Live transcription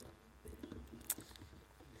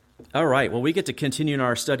All right, well, we get to continue in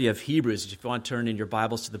our study of Hebrews. If you want to turn in your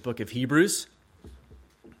Bibles to the book of Hebrews.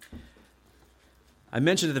 I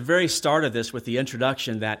mentioned at the very start of this with the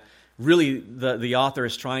introduction that really the author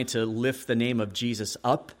is trying to lift the name of Jesus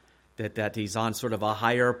up, that he's on sort of a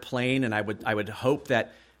higher plane, and I would hope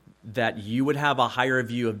that you would have a higher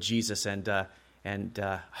view of Jesus, and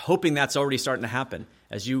hoping that's already starting to happen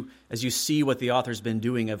as you see what the author's been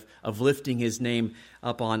doing of lifting his name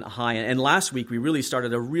up on high. And last week we really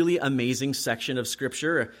started a really amazing section of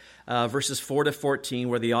Scripture, verses 4 to 14,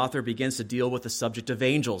 where the author begins to deal with the subject of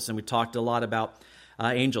angels, and we talked a lot about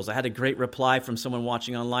angels. I had a great reply from someone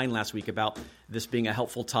watching online last week about this being a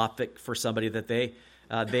helpful topic for somebody that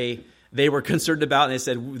they were concerned about, and they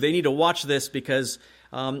said they need to watch this because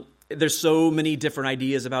there's so many different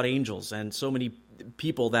ideas about angels, and so many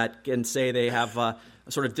people that can say they have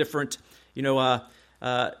sort of different,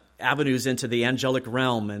 avenues into the angelic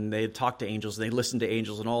realm, and they talk to angels, and they listen to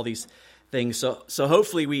angels, and all these things. So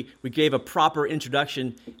hopefully we gave a proper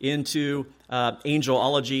introduction into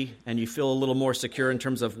angelology, and you feel a little more secure in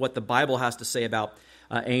terms of what the Bible has to say about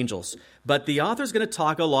angels. But the author's going to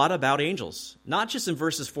talk a lot about angels, not just in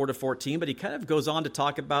verses 4 to 14, but he kind of goes on to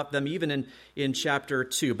talk about them even in chapter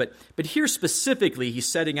 2. But here specifically, he's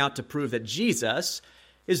setting out to prove that Jesus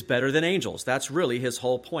is better than angels. That's really his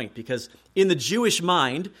whole point, because in the Jewish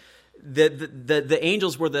mind, the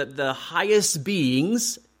angels were the highest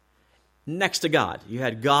beings next to God. You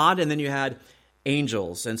had God, and then you had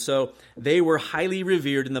angels. And so they were highly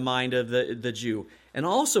revered in the mind of the Jew. And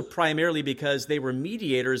also primarily because they were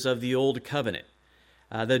mediators of the Old Covenant.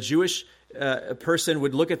 The Jewish person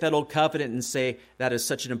would look at that Old Covenant and say, that is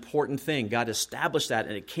such an important thing. God established that,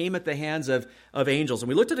 and it came at the hands of angels. And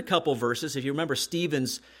we looked at a couple verses. If you remember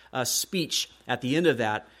Stephen's speech at the end of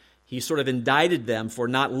that, he sort of indicted them for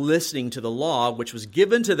not listening to the law, which was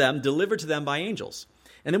given to them, delivered to them by angels.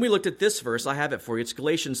 And then we looked at this verse. I have it for you. It's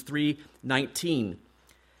Galatians 3:19.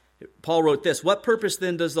 Paul wrote this, "What purpose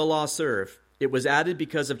then does the law serve? It was added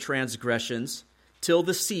because of transgressions, till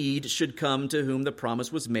the seed should come to whom the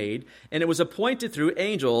promise was made, and it was appointed through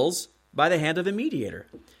angels by the hand of a mediator."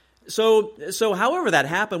 So however that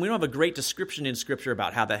happened, we don't have a great description in Scripture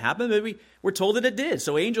about how that happened, but we're told that it did.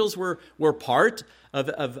 So angels were part of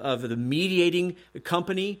the mediating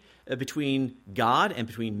company between God and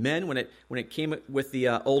between men when it came with the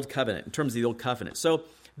Old Covenant, in terms of the Old Covenant. So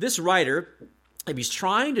this writer, if he's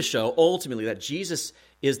trying to show ultimately that Jesus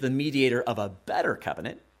is the mediator of a better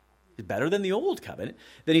covenant, better than the Old Covenant,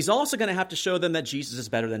 then he's also going to have to show them that Jesus is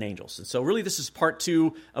better than angels. And so really this is part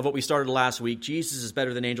 2 of what we started last week. Jesus is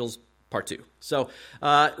better than angels, part 2. So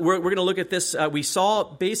we're going to look at this. We saw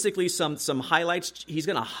basically some highlights. He's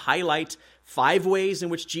going to highlight 5 ways in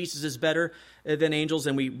which Jesus is better than angels,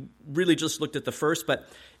 and we really just looked at the first. But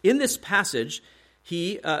in this passage,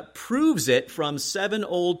 he proves it from 7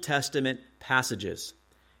 Old Testament passages.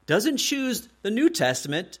 Doesn't choose the New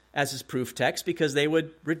Testament as his proof text because they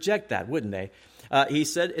would reject that, wouldn't they? He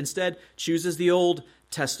said instead chooses the Old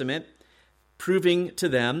Testament, proving to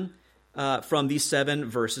them from these 7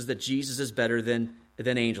 verses that Jesus is better than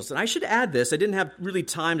angels. And I should add this. I didn't have really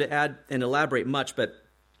time to add and elaborate much, but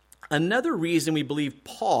another reason we believe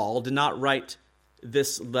Paul did not write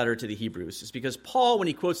this letter to the Hebrews is because Paul, when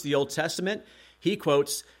he quotes the Old Testament, he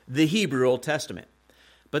quotes the Hebrew Old Testament.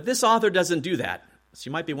 But this author doesn't do that. So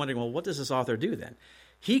you might be wondering, well, what does this author do then?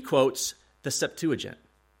 He quotes the Septuagint.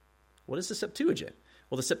 What is the Septuagint?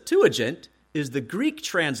 Well, the Septuagint is the Greek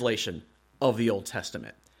translation of the Old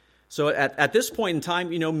Testament. So at this point in time,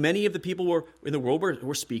 many of the people in the world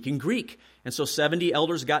were speaking Greek. And so 70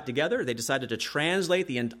 elders got together. They decided to translate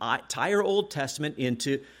the entire Old Testament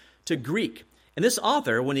into Greek. And this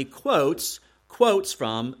author, when he quotes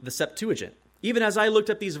from the Septuagint. Even as I looked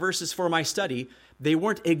up these verses for my study, they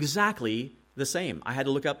weren't exactly the same. I had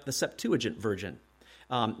to look up the Septuagint version.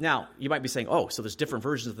 Now, you might be saying, so there's different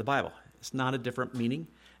versions of the Bible. It's not a different meaning.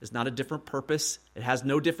 It's not a different purpose. It has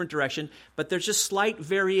no different direction. But there's just slight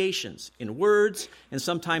variations in words and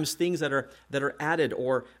sometimes things that are added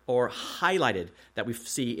or highlighted that we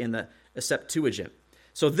see in the Septuagint.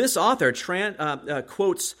 So this author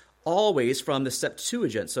quotes always from the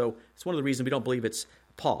Septuagint. So it's one of the reasons we don't believe it's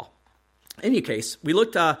Paul. In any case, we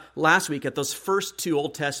looked last week at those first 2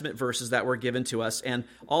 Old Testament verses that were given to us, and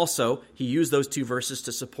also he used those 2 verses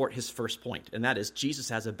to support his first point, and that is Jesus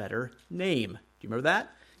has a better name. Do you remember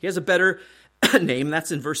that? He has a better name.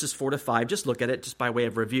 That's in verses 4 to 5. Just look at it just by way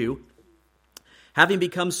of review. Having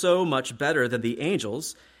become so much better than the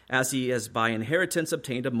angels, as he has by inheritance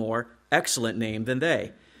obtained a more excellent name than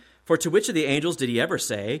they. For to which of the angels did he ever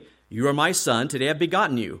say, "You are my son, today I have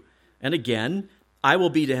begotten you"? And again, I will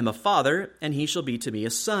be to him a father, and he shall be to me a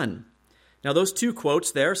son. Now those two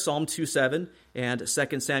quotes there, Psalm 2:7 and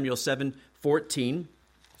 2 Samuel 7:14,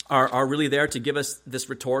 are really there to give us this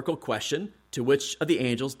rhetorical question: to which of the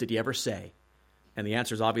angels did he ever say? And the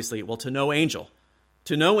answer is obviously, well, to no angel.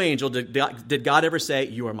 To no angel did God ever say,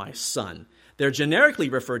 you are my son. They're generically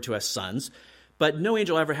referred to as sons, but no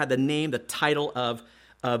angel ever had the name, the title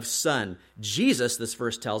of son. Jesus, this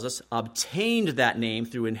verse tells us, obtained that name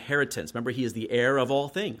through inheritance. Remember, he is the heir of all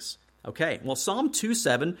things. Okay, well, Psalm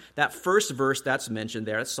 2:7, that first verse that's mentioned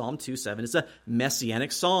there, that's Psalm 2:7, is a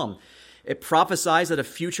messianic psalm. It prophesies that a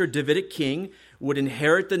future Davidic king would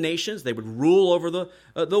inherit the nations. They would rule over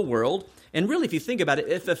the world. And really, if you think about it,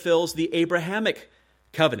 it fulfills the Abrahamic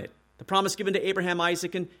covenant, the promise given to Abraham,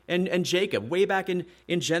 Isaac, and Jacob, way back in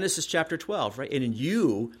Genesis chapter 12, right? And in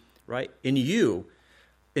you,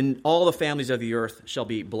 in all the families of the earth shall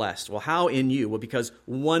be blessed. Well, how in you? Well, because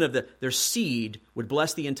one of their seed would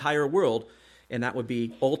bless the entire world, and that would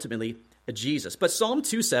be ultimately Jesus. But Psalm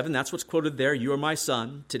 2:7, that's what's quoted there, you are my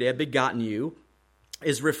son, today I've begotten you,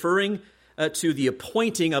 is referring to the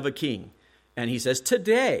appointing of a king. And he says,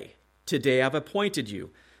 today I've appointed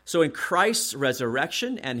you. So in Christ's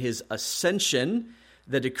resurrection and his ascension,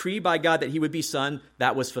 the decree by God that he would be son,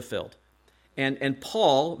 that was fulfilled. And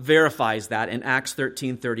Paul verifies that in Acts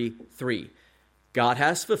 13:33. God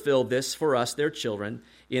has fulfilled this for us, their children,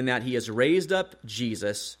 in that he has raised up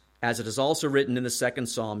Jesus, as it is also written in the second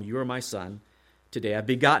psalm, you are my son, today I've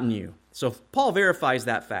begotten you. So Paul verifies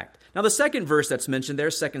that fact. Now the second verse that's mentioned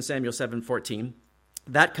there, 2 Samuel 7:14,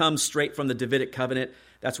 that comes straight from the Davidic covenant.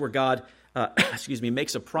 That's where God,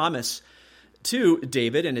 makes a promise to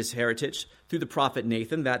David and his heritage through the prophet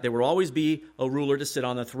Nathan that there will always be a ruler to sit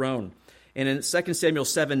on the throne. And in 2 Samuel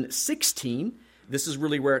 7:16, this is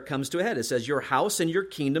really where it comes to a head. It says, your house and your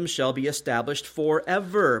kingdom shall be established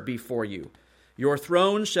forever before you. Your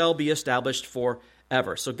throne shall be established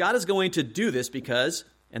forever. So God is going to do this because,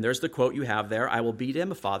 and there's the quote you have there, I will be to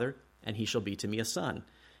him a father, and he shall be to me a son.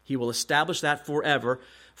 He will establish that forever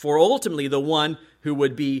for ultimately the one who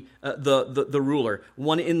would be the ruler,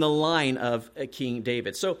 one in the line of King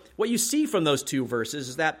David. So what you see from those two verses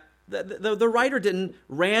is that the writer didn't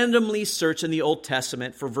randomly search in the Old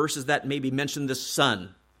Testament for verses that maybe mention the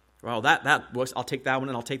son. Well, I'll take that one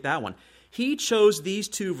and I'll take that one. He chose these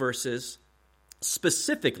two verses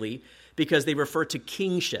specifically because they refer to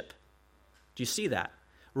kingship. Do you see that?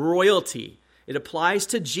 Royalty. It applies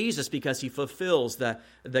to Jesus because he fulfills the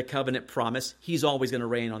covenant promise. He's always going to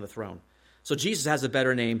reign on the throne. So Jesus has a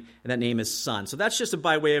better name, and that name is Son. So that's just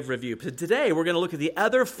by way of review. But today we're going to look at the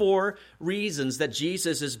other four reasons that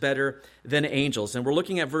Jesus is better than angels. And we're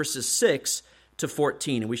looking at verses 6 to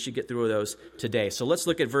 14, and we should get through those today. So let's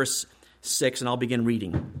look at verse 6, and I'll begin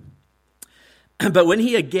reading. But when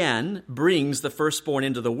he again brings the firstborn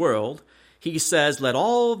into the world, he says, let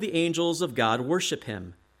all the angels of God worship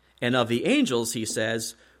him. And of the angels, he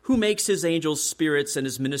says, who makes his angels spirits and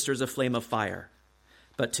his ministers a flame of fire?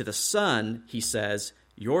 But to the Son, he says,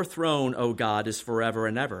 your throne, O God, is forever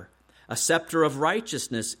and ever. A scepter of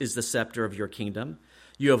righteousness is the scepter of your kingdom.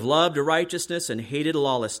 You have loved righteousness and hated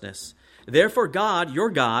lawlessness. Therefore God, your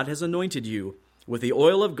God, has anointed you with the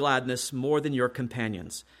oil of gladness more than your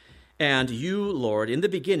companions. And you, Lord, in the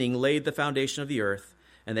beginning laid the foundation of the earth,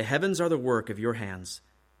 and the heavens are the work of your hands.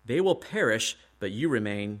 They will perish, but you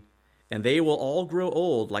remain, and they will all grow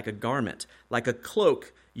old like a garment. Like a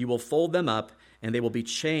cloak, you will fold them up, and they will be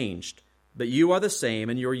changed. But you are the same,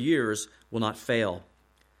 and your years will not fail.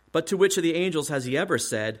 But to which of the angels has he ever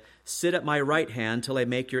said, sit at my right hand till I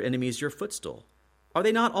make your enemies your footstool? Are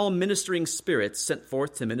they not all ministering spirits sent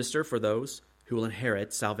forth to minister for those who will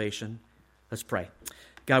inherit salvation? Let's pray.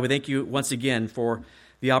 God, we thank you once again for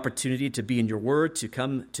the opportunity to be in your word, to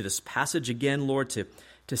come to this passage again, Lord,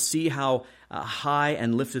 to see how high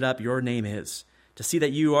and lifted up your name is, to see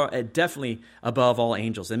that you are definitely above all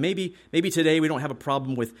angels. And maybe today we don't have a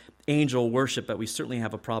problem with angel worship, but we certainly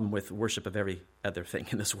have a problem with worship of every other thing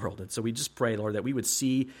in this world. And so we just pray, Lord, that we would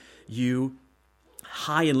see you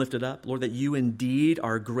high and lifted up, Lord, that you indeed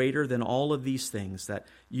are greater than all of these things, that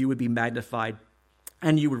you would be magnified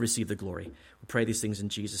and you would receive the glory. We pray these things in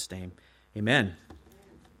Jesus' name. Amen.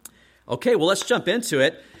 Okay, well, let's jump into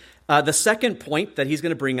it. The second point that he's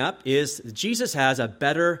going to bring up is Jesus has a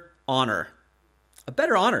better honor. A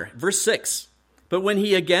better honor. Verse 6. But when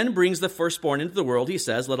he again brings the firstborn into the world, he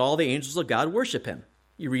says, let all the angels of God worship him.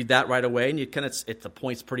 You read that right away, and the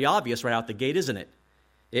point's pretty obvious right out the gate, isn't it?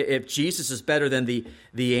 If Jesus is better than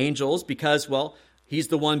the angels because, well, he's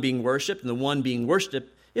the one being worshipped, and the one being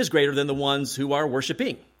worshipped is greater than the ones who are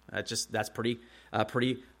worshiping. That's pretty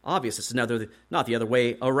obvious. It's not the other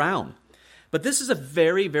way around. But this is a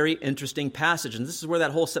very, very interesting passage, and this is where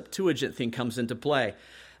that whole Septuagint thing comes into play.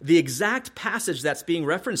 The exact passage that's being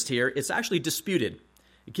referenced here is actually disputed.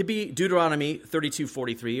 It could be Deuteronomy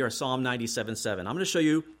 32:43 or Psalm 97:7. I'm going to show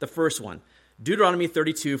you the first one. Deuteronomy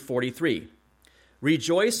 32:43.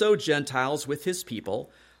 Rejoice, O Gentiles, with his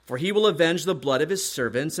people, for he will avenge the blood of his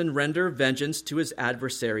servants and render vengeance to his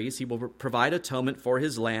adversaries. He will provide atonement for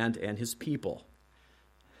his land and his people.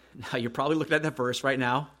 Now, you're probably looking at that verse right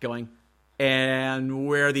now going, and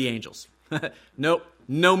where are the angels? Nope,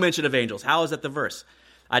 no mention of angels. How is that the verse?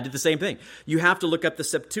 I did the same thing. You have to look up the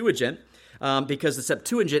Septuagint because the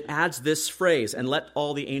Septuagint adds this phrase, and let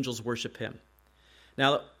all the angels worship him.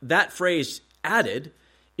 Now, that phrase added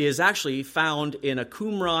is actually found in a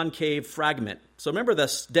Qumran cave fragment. So remember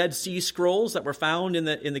the Dead Sea Scrolls that were found in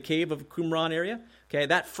the cave of Qumran area? Okay,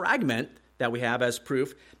 that fragment that we have as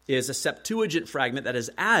proof is a Septuagint fragment that has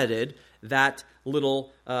added that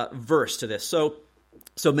little verse to this.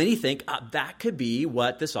 So many think that could be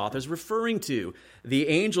what this author is referring to, the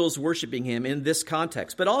angels worshiping him in this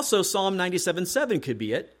context. But also Psalm 97:7 could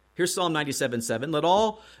be it. Here's Psalm 97:7. Let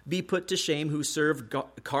all be put to shame who serve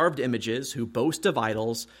carved images, who boast of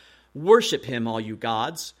idols. Worship him, all you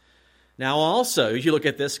gods. Now also, you look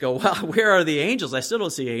at this, go, well, where are the angels? I still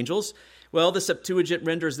don't see angels. Well, the Septuagint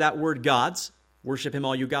renders that word gods, worship him,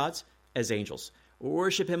 all you gods, as angels.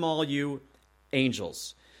 Worship him, all you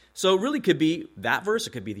angels. So it really could be that verse.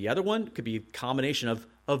 It could be the other one. It could be a combination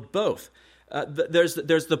of both. There's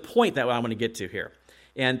the point that I want to get to here.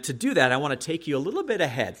 And to do that, I want to take you a little bit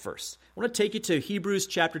ahead first. I want to take you to Hebrews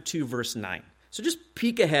chapter 2, verse 9. So just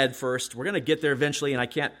peek ahead first. We're going to get there eventually, and I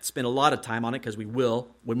can't spend a lot of time on it because we will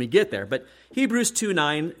when we get there. But Hebrews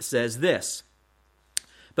 2:9 says this,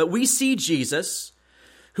 but we see Jesus,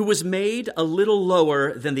 who was made a little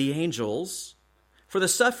lower than the angels, for the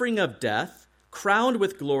suffering of death, crowned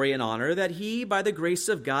with glory and honor, that he, by the grace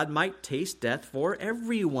of God, might taste death for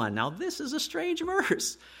everyone. Now, this is a strange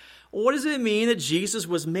verse. What does it mean that Jesus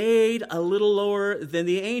was made a little lower than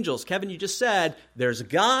the angels? Kevin, you just said there's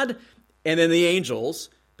God and then the angels,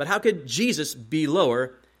 but how could Jesus be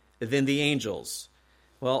lower than the angels?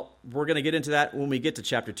 Well, we're going to get into that when we get to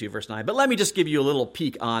chapter 2, verse 9. But let me just give you a little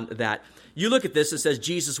peek on that. You look at this, it says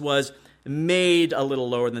Jesus was made a little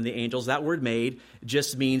lower than the angels. That word made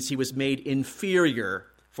just means he was made inferior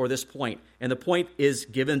for this point. And the point is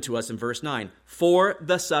given to us in verse 9. For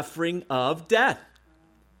the suffering of death.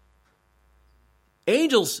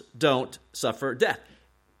 Angels don't suffer death.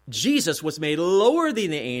 Jesus was made lower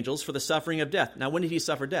than the angels for the suffering of death. Now, when did he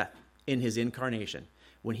suffer death? In his incarnation,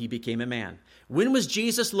 when he became a man. When was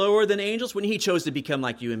Jesus lower than angels? When he chose to become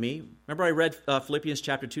like you and me. Remember I read Philippians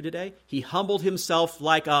chapter 2 today? He humbled himself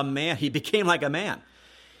like a man. He became like a man.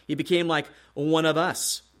 He became like one of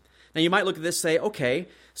us. Now, you might look at this and say, okay,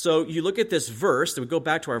 so you look at this verse, and we go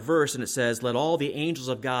back to our verse, and it says, let all the angels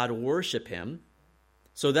of God worship him.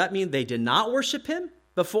 So that means they did not worship him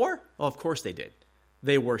before? Well, of course they did.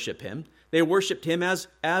 They worship him. They worshiped him as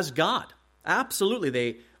God. Absolutely,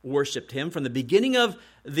 they worshiped him. From the beginning of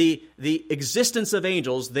the existence of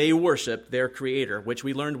angels, they worshiped their creator, which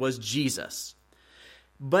we learned was Jesus.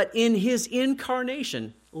 But in his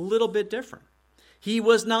incarnation, a little bit different. He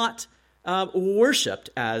was not worshipped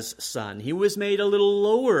as son. He was made a little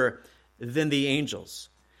lower than the angels.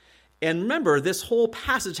 And remember, this whole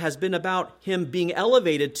passage has been about him being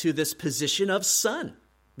elevated to this position of son.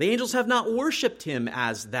 The angels have not worshipped him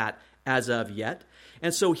as that as of yet.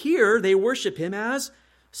 And so here they worship him as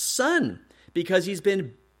son because he's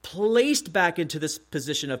been placed back into this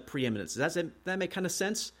position of preeminence. Does that make kind of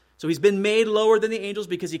sense? So he's been made lower than the angels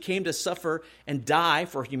because he came to suffer and die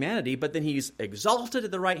for humanity, but then he's exalted at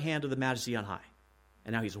the right hand of the Majesty on high.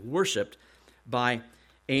 And now he's worshipped by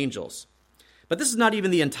angels. But this is not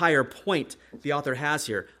even the entire point the author has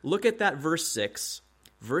here. Look at that verse 6.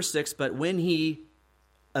 Verse 6, but when he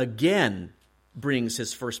again brings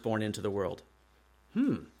his firstborn into the world.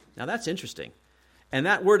 Now that's interesting. And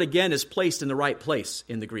that word again is placed in the right place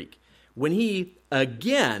in the Greek. When he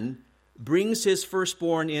again brings his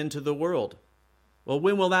firstborn into the world. Well,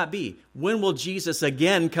 when will that be? When will Jesus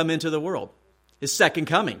again come into the world? His second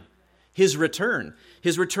coming. His return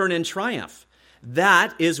in triumph.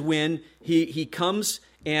 That is when he comes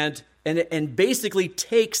and basically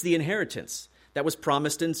takes the inheritance that was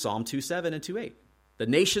promised in Psalm 2:7 and 2:8. The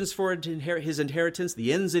nations for his inheritance,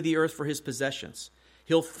 the ends of the earth for his possessions.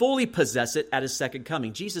 He'll fully possess it at his second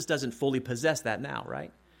coming. Jesus doesn't fully possess that now,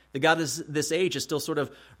 right? The God of this age is still sort of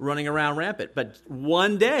running around rampant. But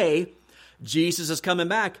one day, Jesus is coming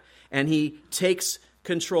back, and he takes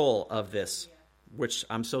control of this, which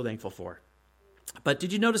I'm so thankful for. But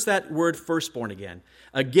did you notice that word firstborn again?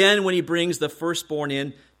 Again, when he brings the firstborn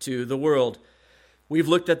into the world. We've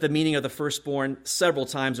looked at the meaning of the firstborn several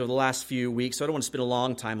times over the last few weeks, so I don't want to spend a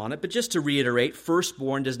long time on it. But just to reiterate,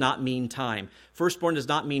 firstborn does not mean time. Firstborn does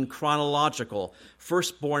not mean chronological.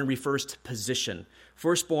 Firstborn refers to position.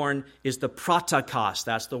 Firstborn is the pratokos,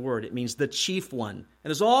 that's the word. It means the chief one. And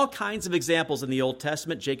there's all kinds of examples in the Old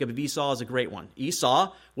Testament. Jacob of Esau is a great one.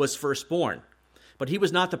 Esau was firstborn, but he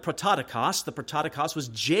was not the pratokos. The pratokos was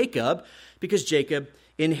Jacob, because Jacob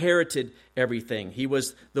inherited everything. He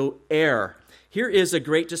was the heir. Here is a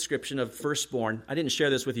great description of firstborn. I didn't share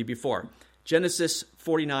this with you before. Genesis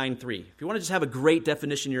 49:3. If you want to just have a great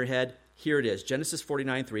definition in your head, here it is. Genesis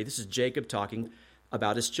 49:3. This is Jacob talking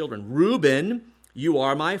about his children. Reuben, you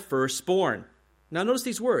are my firstborn. Now notice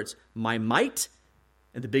these words. My might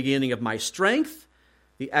and the beginning of my strength,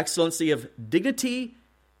 the excellency of dignity,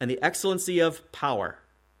 and the excellency of power.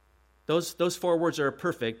 Those four words are a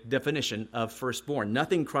perfect definition of firstborn.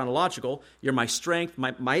 Nothing chronological. You're my strength,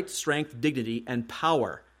 my might, strength, dignity, and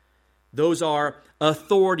power. Those are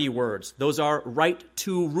authority words. Those are right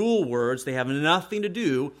to rule words. They have nothing to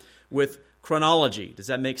do with chronology. Does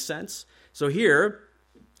that make sense? So here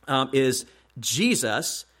is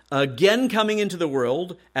Jesus again coming into the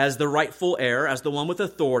world as the rightful heir, as the one with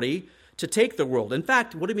authority to take the world. In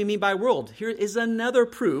fact, what do we mean by world? Here is another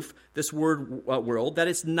proof, this word world, that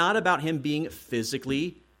it's not about him being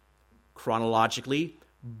physically, chronologically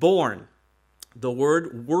born. The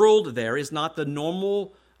word world there is not the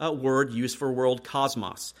normal word used for world,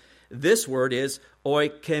 cosmos. This word is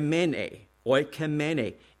oikomene.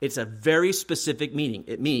 Oikomene. It's a very specific meaning.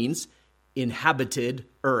 It means inhabited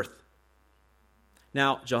earth.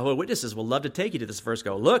 Now, Jehovah's Witnesses will love to take you to this verse.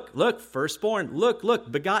 Go, look, firstborn. Look,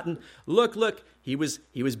 begotten. Look. He was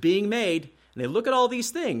being made. And they look at all these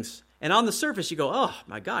things. And on the surface, you go, oh,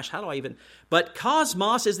 my gosh, how do I even... But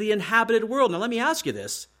cosmos is the inhabited world. Now, let me ask you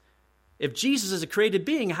this. If Jesus is a created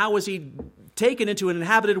being, how was he taken into an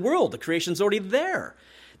inhabited world? The creation's already there.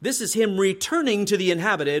 This is him returning to the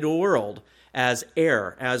inhabited world as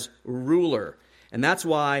heir, as ruler. And that's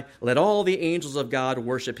why let all the angels of God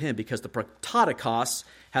worship him, because the prototokos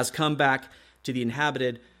has come back to the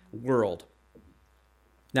inhabited world.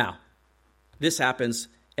 Now, this happens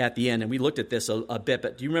at the end, and we looked at this a bit,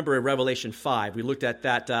 but do you remember in Revelation 5, we looked at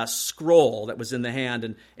that scroll that was in the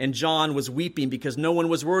hand, and John was weeping because no one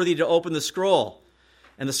was worthy to open the scroll.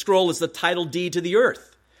 And the scroll is the title deed to the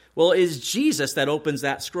earth. Well, it is Jesus that opens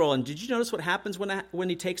that scroll. And did you notice what happens when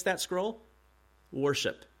he takes that scroll?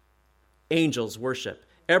 Worship. Angels worship.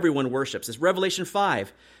 Everyone worships. It's Revelation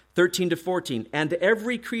 5, 13 to 14. And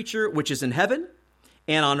every creature which is in heaven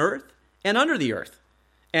and on earth and under the earth,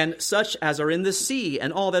 and such as are in the sea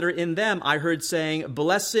and all that are in them, I heard saying,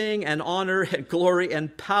 blessing and honor and glory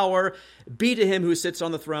and power be to him who sits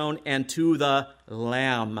on the throne and to the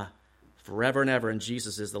Lamb forever and ever. And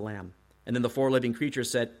Jesus is the Lamb. And then the four living creatures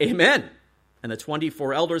said, Amen. And the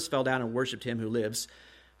 24 elders fell down and worshipped him who lives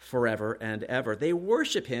forever and ever. They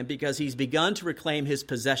worship him because he's begun to reclaim his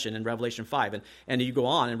possession in Revelation 5. And you go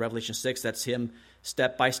on in Revelation 6, that's him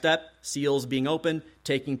step by step, seals being opened,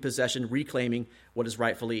 taking possession, reclaiming what is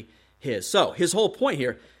rightfully his. So his whole point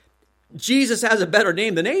here, Jesus has a better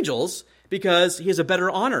name than angels because he has a better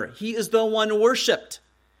honor. He is the one worshipped,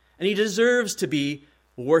 and he deserves to be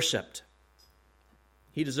worshipped.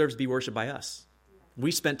 He deserves to be worshipped by us.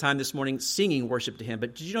 We spent time this morning singing worship to him,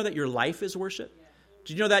 but did you know that your life is worship?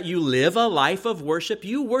 Did you know that you live a life of worship?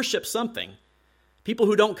 You worship something. People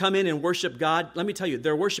who don't come in and worship God, let me tell you,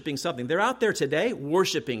 they're worshiping something. They're out there today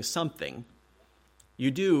worshiping something. You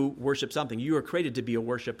do worship something. You are created to be a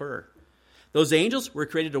worshiper. Those angels were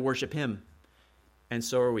created to worship him. And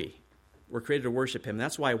so are we. We're created to worship him.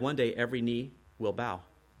 That's why one day every knee will bow.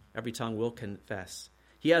 Every tongue will confess.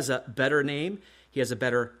 He has a better name. He has a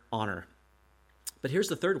better honor. But here's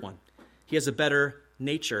the third one. He has a better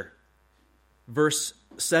nature. Verse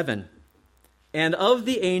 7, and of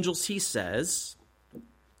the angels he says,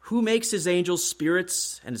 who makes his angels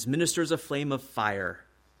spirits and his ministers a flame of fire?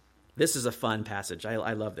 This is a fun passage.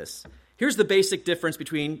 I love this. Here's the basic difference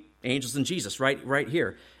between angels and Jesus, right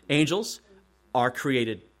here. Angels are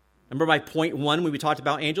created. Remember my point 1 when we talked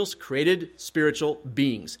about angels? Created spiritual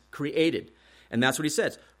beings. Created. And that's what he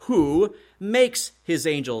says. Who makes his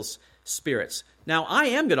angels spirits? Now, I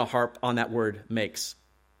am going to harp on that word makes,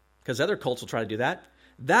 because other cults will try to do that.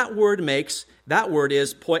 That word makes, that word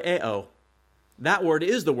is poieo. That word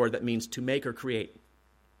is the word that means to make or create. Do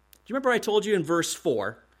you remember I told you in verse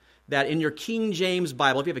 4 that in your King James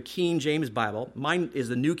Bible, if you have a King James Bible, mine is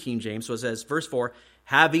the New King James, so it says, verse 4,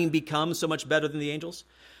 having become so much better than the angels.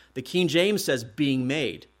 The King James says being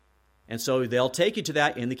made. And so they'll take you to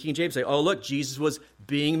that in the King James, say, oh, look, Jesus was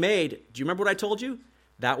being made. Do you remember what I told you?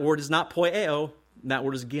 That word is not poieo. That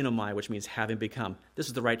word is ginomai, which means having become. This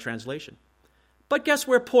is the right translation. But guess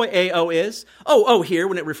where poieo is? Oh, here,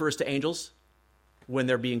 when it refers to angels, when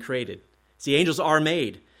they're being created. See, angels are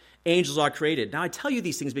made. Angels are created. Now, I tell you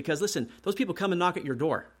these things because, listen, those people come and knock at your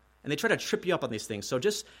door, and they try to trip you up on these things. So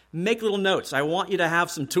just make little notes. I want you to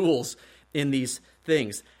have some tools in these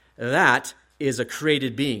things. That is a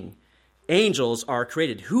created being. Angels are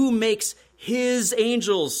created. Who makes his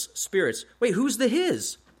angels spirits? Wait, who's the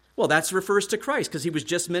his? Well, that refers to Christ, because he was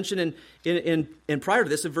just mentioned in prior to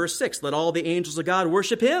this in verse 6. Let all the angels of God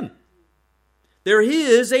worship him. They're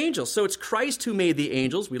his angels. So it's Christ who made the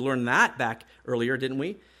angels. We learned that back earlier, didn't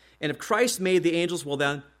we? And if Christ made the angels, well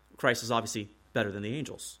then, Christ is obviously better than the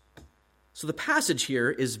angels. So the passage here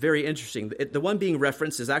is very interesting. The one being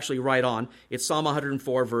referenced is actually right on. It's Psalm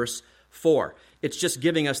 104, verse 4. It's just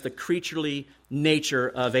giving us the creaturely nature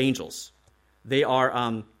of angels. They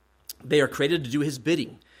are created to do his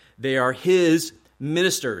bidding. They are his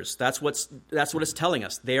ministers. That's what it's telling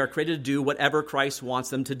us. They are created to do whatever Christ wants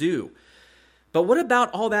them to do. But what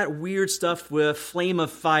about all that weird stuff with flame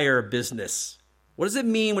of fire business? What does it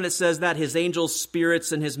mean when it says that his angels,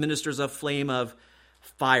 spirits, and his ministers of flame of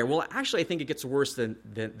fire? Well, actually, I think it gets worse than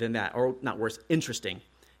that, or not worse, interesting.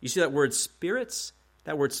 You see that word spirits?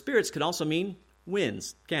 That word spirits can also mean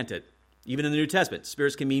winds, can't it? Even in the New Testament,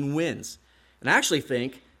 spirits can mean winds. And I actually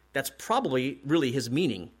think that's probably really his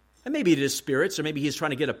meaning. And maybe it is spirits, or maybe he's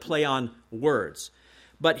trying to get a play on words.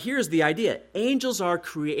 But here's the idea. Angels are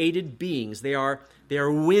created beings. They are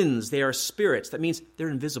winds. They are spirits. That means they're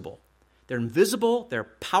invisible. They're invisible. They're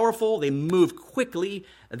powerful. They move quickly.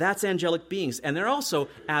 That's angelic beings. And they're also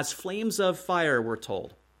as flames of fire, we're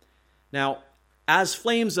told. Now, as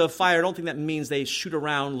flames of fire, I don't think that means they shoot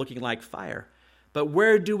around looking like fire. But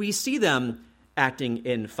where do we see them acting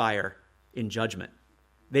in fire? In judgment.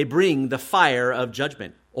 They bring the fire of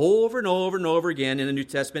judgment. Over and over and over again in the New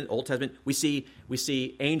Testament, Old Testament, we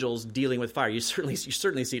see angels dealing with fire. You certainly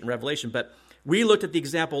see it in Revelation. But we looked at the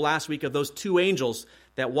example last week of those two angels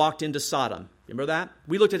that walked into Sodom. Remember that?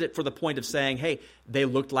 We looked at it for the point of saying, hey, they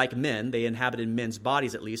looked like men. They inhabited men's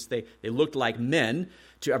bodies at least. They looked like men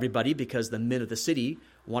to everybody because the men of the city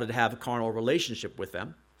wanted to have a carnal relationship with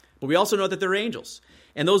them. But we also know that they're angels.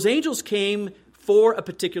 And those angels came for a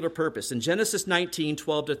particular purpose. In Genesis 19,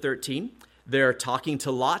 12 to 13, they're talking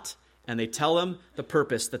to Lot, and they tell him the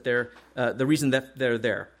purpose, that the reason that they're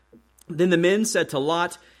there. Then the men said to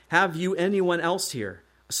Lot, have you anyone else here?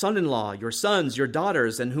 A son-in-law, your sons, your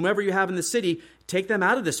daughters, and whomever you have in the city, take them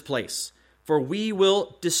out of this place. For we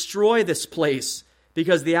will destroy this place,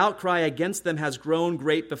 because the outcry against them has grown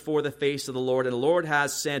great before the face of the Lord, and the Lord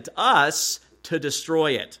has sent us to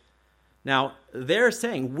destroy it. Now, they're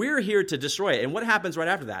saying, we're here to destroy it. And what happens right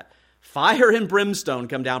after that? Fire and brimstone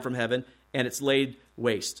come down from heaven, and it's laid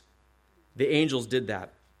waste. The angels did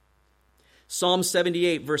that. Psalm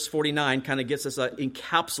 78, verse 49, kind of gets us an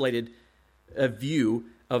encapsulated view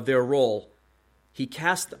of their role. He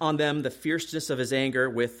cast on them the fierceness of his anger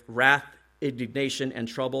with wrath, indignation, and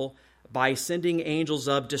trouble by sending angels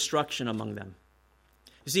of destruction among them.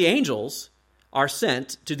 You see, angels are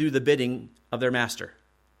sent to do the bidding of their master.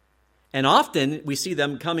 And often we see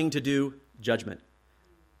them coming to do judgment,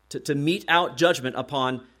 to mete out judgment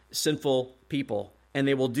upon sinful people. And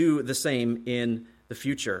they will do the same in the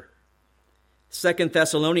future. 2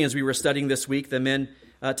 Thessalonians, we were studying this week, the men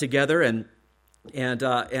together, and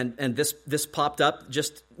this popped up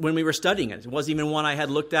just when we were studying it. It wasn't even one I had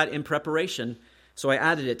looked at in preparation, so I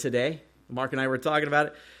added it today. Mark and I were talking about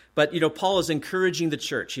it. But, Paul is encouraging the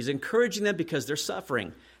church. He's encouraging them because they're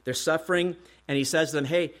suffering. They're suffering, and he says to them,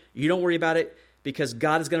 hey, you don't worry about it, because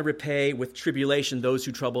God is going to repay with tribulation those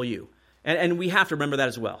who trouble you. And we have to remember that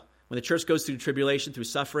as well. When the church goes through tribulation, through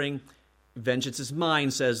suffering, vengeance is mine,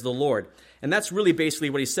 says the Lord. And that's really basically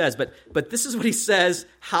what he says. But this is what he says,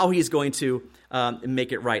 how he's going to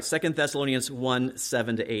make it right. 2 Thessalonians 1,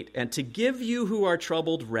 7 to 8. And to give you who are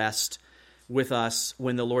troubled rest with us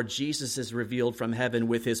when the Lord Jesus is revealed from heaven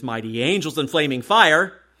with his mighty angels in flaming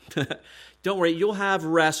fire. Don't worry, you'll have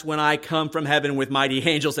rest when I come from heaven with mighty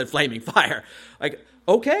angels in flaming fire. Like,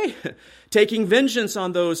 okay, taking vengeance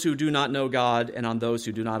on those who do not know God and on those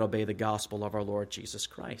who do not obey the gospel of our Lord Jesus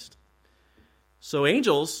Christ. So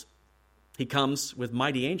angels, he comes with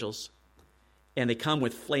mighty angels, and they come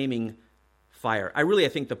with flaming fire. I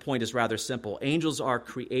think the point is rather simple. Angels are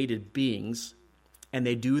created beings, and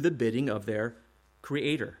they do the bidding of their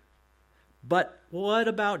creator. But what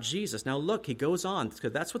about Jesus? Now look, he goes on,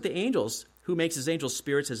 because that's what the angels, who makes his angels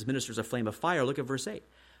spirits, his ministers a flame of fire. Look at verse 8.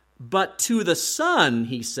 But to the Son,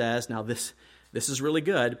 he says, now this is really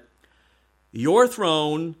good, your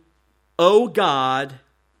throne, O God,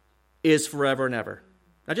 is forever and ever.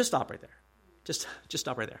 Now just stop right there. Just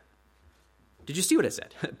stop right there. Did you see what it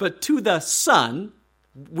said? But to the Son,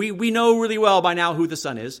 we know really well by now who the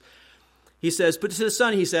Son is. He says, but to the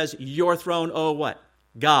Son, he says, your throne, oh what?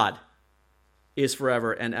 God, is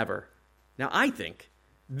forever and ever. Now I think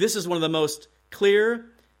this is one of the most clear,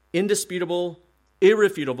 indisputable,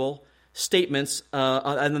 irrefutable statements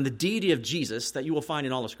on the deity of Jesus that you will find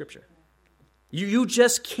in all of Scripture. You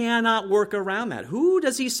just cannot work around that. Who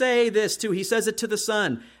does he say this to? He says it to the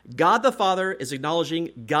Son. God the Father is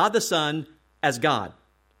acknowledging God the Son as God.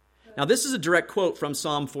 Now, this is a direct quote from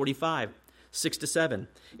Psalm 45, 6-7.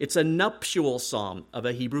 It's a nuptial psalm of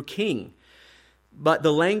a Hebrew king. But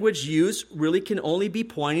the language used really can only be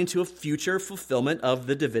pointing to a future fulfillment of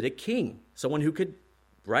the Davidic king. Someone who could,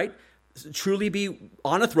 right, truly be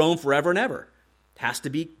on a throne forever and ever. It has to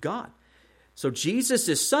be God. So Jesus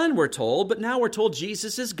is Son, we're told, but now we're told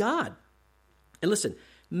Jesus is God. And listen,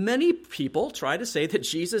 many people try to say that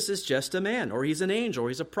Jesus is just a man, or he's an angel, or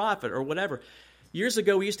he's a prophet, or whatever. Years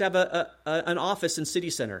ago, we used to have an office in City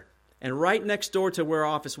Center, and right next door to where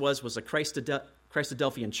our office was a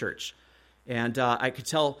Christadelphian church. And I could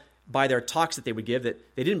tell by their talks that they would give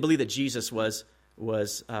that they didn't believe that Jesus was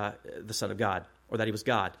the Son of God, or that he was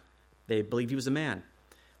God. They believed he was a man.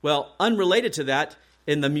 Well, unrelated to that,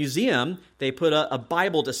 in the museum, they put a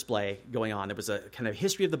Bible display going on. There was a kind of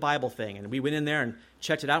history of the Bible thing, and we went in there and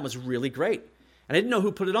checked it out. It was really great. And I didn't know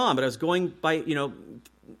who put it on, but I was going by,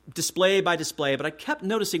 display by display, but I kept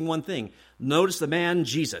noticing one thing. Notice the man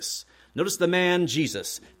Jesus. Notice the man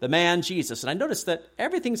Jesus. The man Jesus. And I noticed that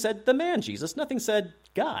everything said the man Jesus. Nothing said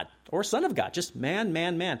God or Son of God. Just man,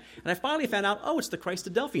 man, man. And I finally found out, it's the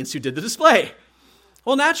Christadelphians who did the display.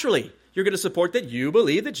 Well, naturally, you're going to support that you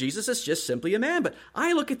believe that Jesus is just simply a man. But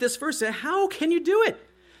I look at this verse and say, how can you do it?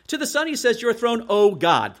 To the Son, he says, your throne, O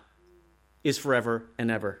God, is forever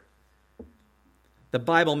and ever. The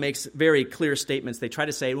Bible makes very clear statements. They try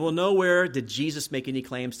to say, well, nowhere did Jesus make any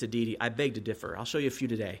claims to deity. I beg to differ. I'll show you a few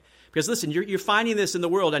today. Because listen, you're finding this in the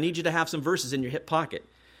world. I need you to have some verses in your hip pocket.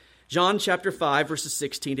 John chapter 5, verses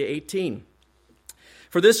 16-18.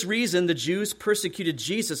 For this reason, the Jews persecuted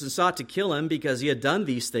Jesus and sought to kill him because he had done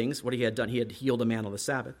these things. What he had done, he had healed a man on the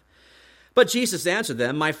Sabbath. But Jesus answered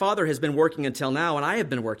them, my Father has been working until now, and I have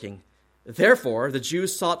been working. Therefore, the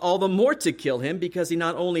Jews sought all the more to kill him because he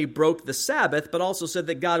not only broke the Sabbath, but also said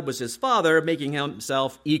that God was his Father, making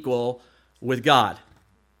himself equal with God.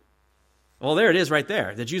 Well, there it is right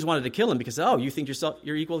there. The Jews wanted to kill him because, you think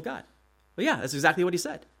you're equal with God. Well, yeah, that's exactly what he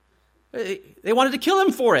said. They wanted to kill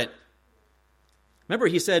him for it. Remember,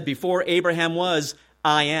 he said, before Abraham was,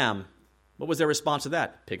 I am. What was their response to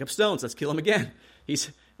that? Pick up stones, let's kill him again. They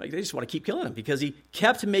just want to keep killing him because he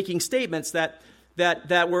kept making statements that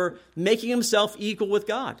were making himself equal with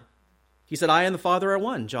God. He said, I and the Father are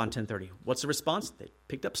one, John 10:30. What's the response? They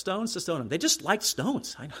picked up stones to stone him. They just liked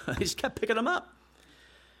stones. I know. They just kept picking them up.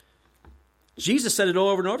 Jesus said it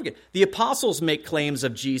over and over again. The apostles make claims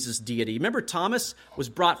of Jesus' deity. Remember, Thomas was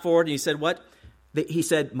brought forward and he said what? He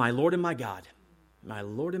said, my Lord and my God. My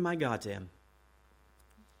Lord and my God to him.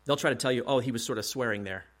 They'll try to tell you, he was sort of swearing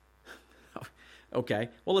there. Okay,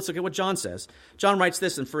 well, let's look at what John says. John writes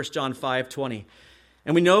this in 1 John 5:20.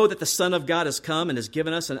 And we know that the Son of God has come and has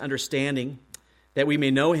given us an understanding that we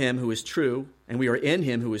may know him who is true, and we are in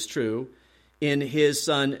him who is true, in his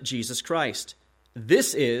Son, Jesus Christ.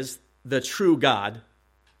 This is the true God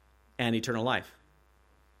and eternal life.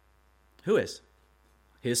 Who is?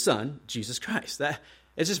 His Son, Jesus Christ.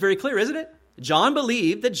 It's just very clear, isn't it? John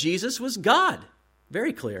believed that Jesus was God.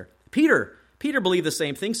 Very clear. Peter believed the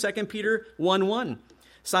same thing. 2 Peter 1:1.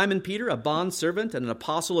 Simon Peter, a bondservant and an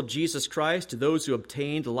apostle of Jesus Christ, to those who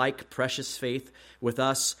obtained like precious faith with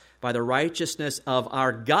us by the righteousness of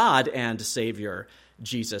our God and Savior,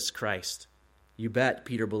 Jesus Christ. You bet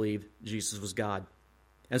Peter believed Jesus was God.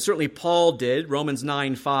 And certainly Paul did. Romans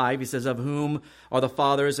 9:5, he says, of whom are the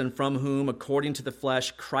fathers and from whom, according to the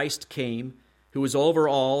flesh, Christ came, who is over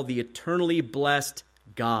all, the eternally blessed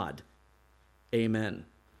God. Amen.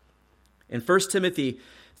 In 1 Timothy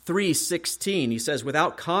 3:16, he says,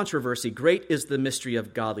 without controversy, great is the mystery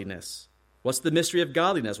of godliness. What's the mystery of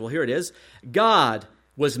godliness? Well, here it is. God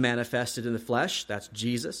was manifested in the flesh, that's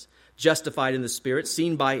Jesus, justified in the Spirit,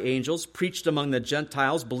 seen by angels, preached among the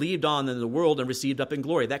Gentiles, believed on in the world, and received up in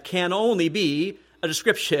glory. That can only be a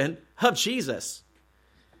description of Jesus.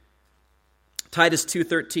 Titus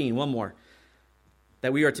 2:13, one more.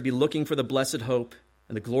 That we are to be looking for the blessed hope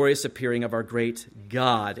and the glorious appearing of our great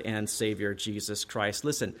God and Savior, Jesus Christ.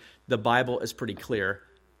 Listen, the Bible is pretty clear.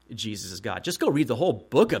 Jesus is God. Just go read the whole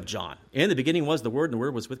book of John. In the beginning was the Word, and the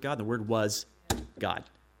Word was with God, and the Word was God.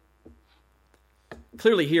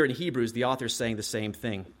 Clearly here in Hebrews, the author is saying the same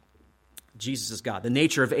thing. Jesus is God. The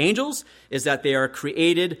nature of angels is that they are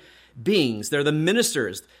created beings. They're the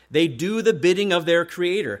ministers. They do the bidding of their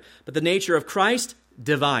Creator. But the nature of Christ,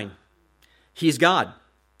 divine. He's God.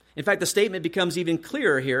 In fact, the statement becomes even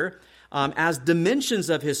clearer here as dimensions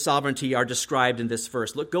of his sovereignty are described in this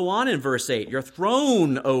verse. Look, go on in verse 8. Your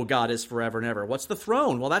throne, O God, is forever and ever. What's the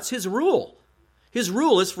throne? Well, that's his rule. His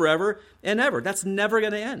rule is forever and ever. That's never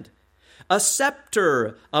going to end. A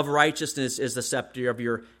scepter of righteousness is the scepter of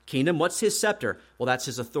your kingdom. What's his scepter? Well, that's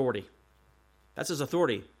his authority. That's his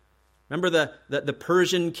authority. Remember the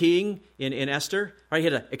Persian king in Esther? Right? He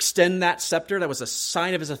had to extend that scepter. That was a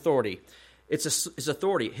sign of his authority. It's his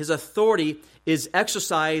authority. His authority is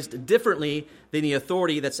exercised differently than the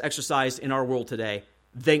authority that's exercised in our world today.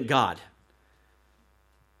 Thank God.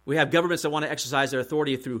 We have governments that want to exercise their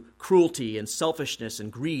authority through cruelty and selfishness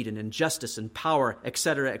and greed and injustice and power,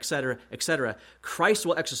 etc., etc., etc. Christ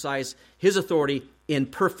will exercise his authority in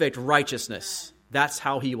perfect righteousness. That's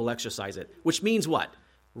how he will exercise it. Which means what?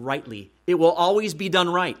 Rightly. It will always be done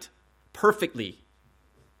right, perfectly.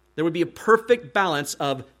 There would be a perfect balance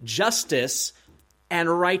of justice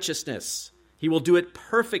and righteousness. He will do it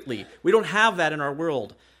perfectly. We don't have that in our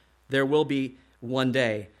world. There will be one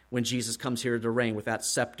day when Jesus comes here to reign with that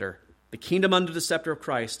scepter. The kingdom under the scepter of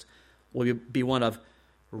Christ will be one of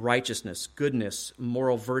righteousness, goodness,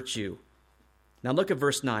 moral virtue. Now look at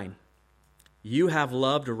verse 9. You have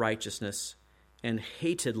loved righteousness and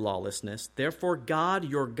hated lawlessness. Therefore God,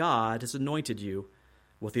 your God, has anointed you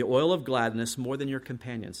with the oil of gladness more than your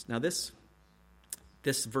companions. Now this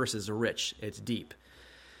verse is rich. It's deep.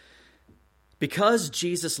 Because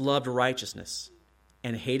Jesus loved righteousness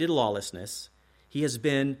and hated lawlessness, he has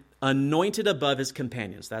been anointed above his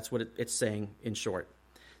companions. That's what it's saying in short.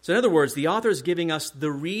 So in other words, the author is giving us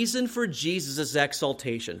the reason for Jesus'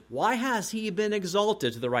 exaltation. Why has he been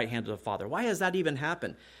exalted to the right hand of the Father? Why has that even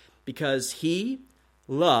happened? Because he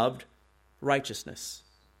loved righteousness.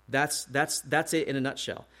 That's it in a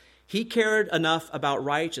nutshell. He cared enough about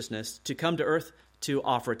righteousness to come to earth to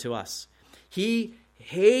offer it to us. He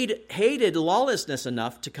hated lawlessness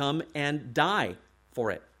enough to come and die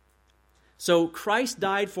for it. So Christ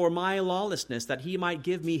died for my lawlessness that he might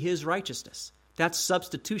give me his righteousness. That's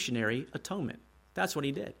substitutionary atonement. That's what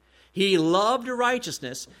he did. He loved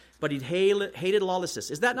righteousness, but he hated lawlessness.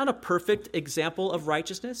 Is that not a perfect example of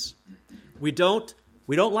righteousness? We don't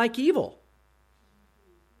like evil.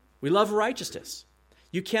 We love righteousness.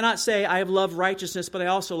 You cannot say, I have loved righteousness, but I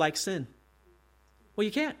also like sin. Well,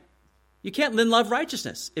 you can't. You can't then love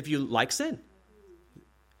righteousness if you like sin.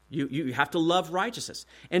 You have to love righteousness.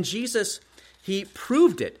 And Jesus, he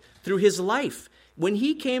proved it through his life. When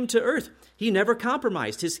he came to earth, he never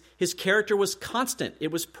compromised. His character was constant.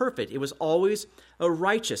 It was perfect. It was always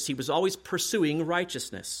righteous. He was always pursuing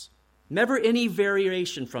righteousness. Never any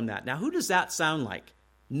variation from that. Now, who does that sound like?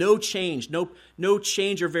 No change. No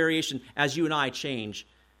change or variation as you and I change.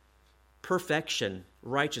 Perfection,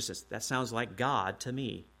 righteousness. That sounds like God to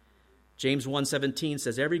me. James 1:17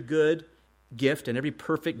 says, every good gift and every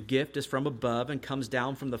perfect gift is from above and comes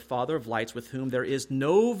down from the Father of lights, with whom there is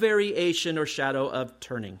no variation or shadow of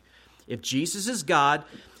turning. If Jesus is God,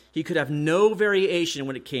 he could have no variation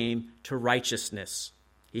when it came to righteousness.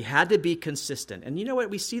 He had to be consistent. And you know what?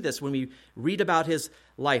 We see this when we read about his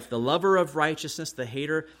life. The lover of righteousness, the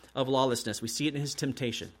hater of lawlessness. We see it in his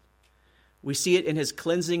temptation. We see it in his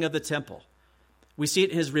cleansing of the temple. We see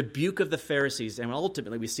it in his rebuke of the Pharisees. And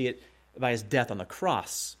ultimately, we see it by his death on the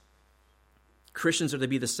cross. Christians are to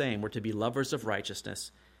be the same. We're to be lovers of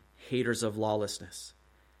righteousness, haters of lawlessness.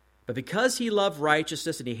 But because he loved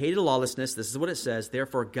righteousness and he hated lawlessness, this is what it says,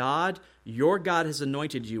 therefore God, your God, has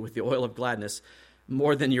anointed you with the oil of gladness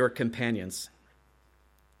more than your companions.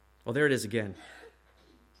 Well, there it is again.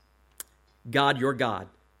 God, your God,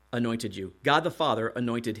 anointed you. God the Father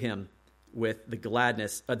anointed him with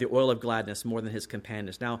the oil of gladness more than his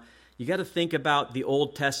companions. Now, you got to think about the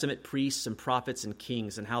Old Testament priests and prophets and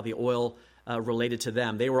kings and how the oil related to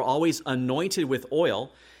them. They were always anointed with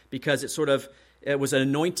oil because it was an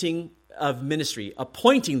anointing of ministry,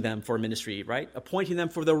 appointing them for ministry, right? Appointing them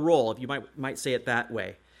for the role, if you might say it that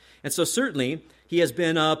way. And so certainly he has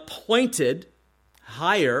been appointed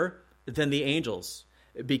higher than the angels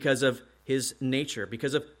because of his nature,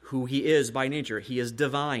 because of who he is by nature. He is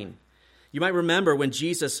divine. You might remember when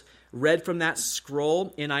Jesus read from that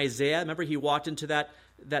scroll in Isaiah. Remember, he walked into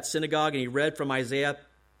that synagogue and he read from Isaiah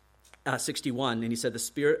 61, and he said, the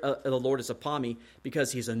Spirit of the Lord is upon me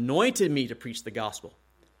because he's anointed me to preach the gospel.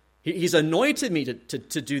 He's anointed me to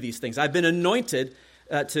do these things. I've been anointed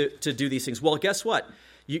to do these things. Well, guess what?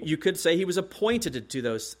 You could say he was appointed to do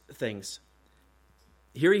those things.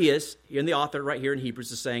 Here he is, and the author right here in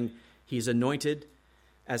Hebrews is saying he's anointed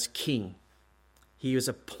as king. He was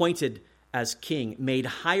appointed as king, made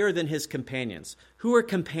higher than his companions. Who are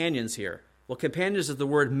companions here? Well, companions is the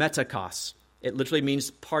word metakos. It literally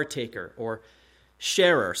means partaker or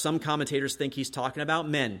sharer. Some commentators think he's talking about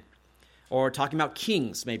men or talking about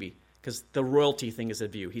kings, maybe, because the royalty thing is a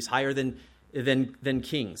view. He's higher than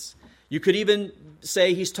kings. You could even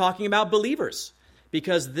say he's talking about believers,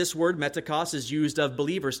 because this word metakos is used of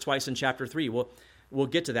believers twice in chapter 3. We'll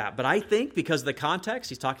get to that. But I think because of the context,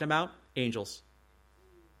 he's talking about angels.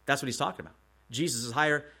 That's what he's talking about. Jesus is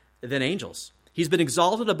higher than angels. He's been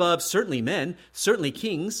exalted above certainly men, certainly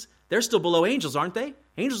kings. They're still below angels, aren't they?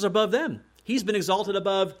 Angels are above them. He's been exalted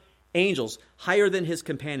above angels, higher than his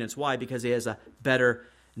companions. Why? Because he has a better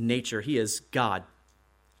nature. He is God.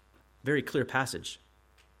 Very clear passage.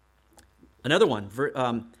 Another one,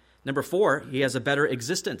 number 4, he has a better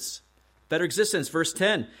existence. Better existence, verse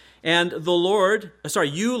 10. And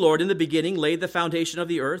you, Lord, in the beginning laid the foundation of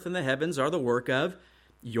the earth, and the heavens are the work of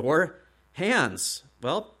your hands.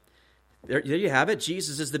 Well, there you have it.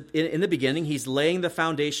 Jesus is in the beginning. He's laying the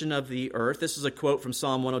foundation of the earth. This is a quote from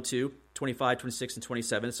Psalm 102, 25, 26, and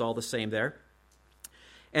 27. It's all the same there.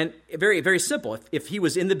 And very, very simple. If he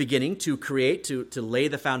was in the beginning to create, to lay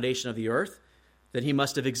the foundation of the earth, then he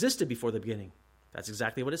must have existed before the beginning. That's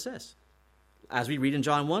exactly what it says. As we read in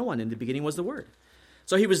John 1:1, in the beginning was the Word.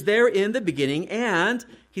 So he was there in the beginning, and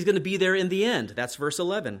he's going to be there in the end. That's verse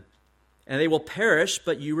 11. And they will perish,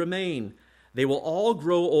 but you remain. They will all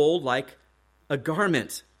grow old like a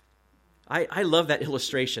garment. I love that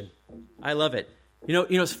illustration. I love it. You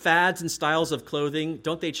know, fads and styles of clothing,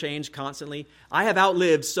 don't they change constantly? I have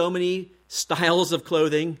outlived so many styles of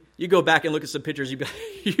clothing. You go back and look at some pictures,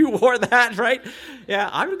 you wore that, right? Yeah,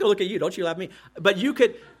 I'm going to go look at you. Don't you laugh at me? But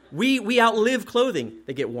we outlive clothing.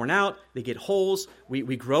 They get worn out. They get holes.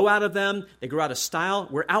 We grow out of them. They grow out of style.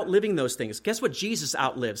 We're outliving those things. Guess what Jesus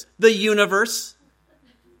outlives? The universe.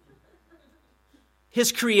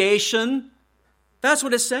 His creation. That's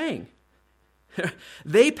what it's saying.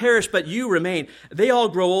 They perish, but you remain. They all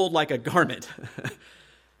grow old like a garment.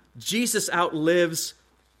 Jesus outlives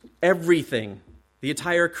everything, the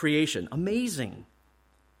entire creation. Amazing.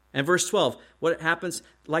 And verse 12, what happens?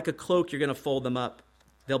 Like a cloak, you're going to fold them up.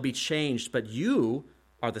 They'll be changed, but you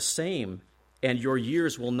are the same, and your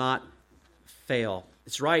years will not fail.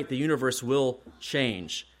 It's right, the universe will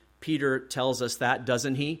change. Peter tells us that,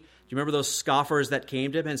 doesn't he? Do you remember those scoffers that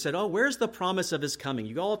came to him and said, oh, where's the promise of his coming?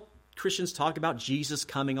 You all Christians talk about Jesus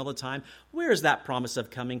coming all the time. Where's that promise of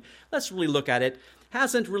coming? Let's really look at it.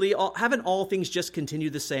 Haven't all things just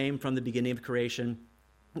continued the same from the beginning of creation?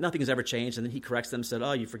 Nothing has ever changed. And then he corrects them and said,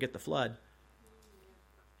 oh, you forget the flood.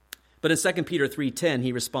 But in 2 Peter 3:10,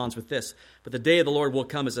 he responds with this, but the day of the Lord will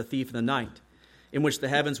come as a thief in the night, in which the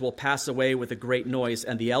heavens will pass away with a great noise,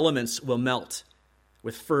 and the elements will melt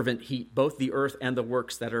with fervent heat. Both the earth and the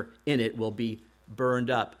works that are in it will be burned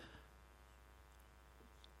up.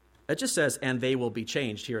 It just says, and they will be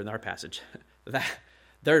changed here in our passage.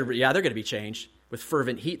 They're going to be changed. With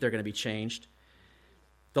fervent heat, they're going to be changed.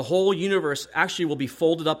 The whole universe actually will be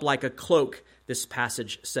folded up like a cloak, this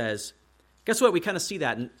passage says. Guess what? We kind of see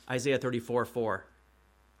that in Isaiah 34:4.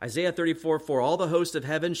 Isaiah 34:4, all the host of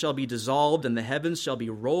heaven shall be dissolved, and the heavens shall be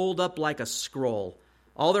rolled up like a scroll.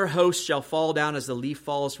 All their hosts shall fall down as the leaf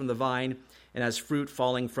falls from the vine, and as fruit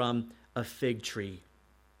falling from a fig tree.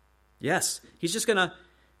 Yes, he's just going to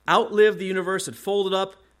outlive the universe and fold it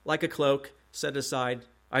up like a cloak, set aside.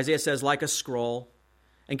 Isaiah says like a scroll.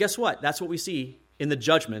 And guess what? That's what we see in the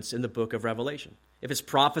judgments in the book of Revelation. If it's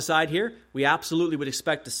prophesied here, we absolutely would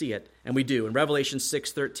expect to see it, and we do. In Revelation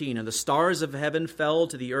 6:13, and the stars of heaven fell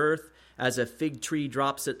to the earth as a fig tree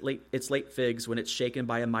drops its late figs when it's shaken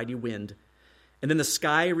by a mighty wind. And then the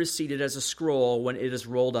sky receded as a scroll when it is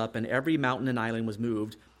rolled up, and every mountain and island was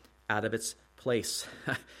moved out of its place.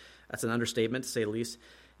 That's an understatement, to say the least.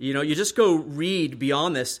 You know, you just go read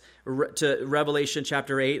beyond this to Revelation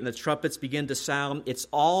chapter 8, and the trumpets begin to sound. It's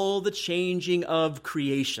all the changing of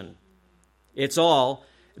creation. It's all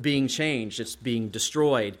being changed. It's being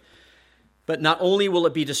destroyed. But not only will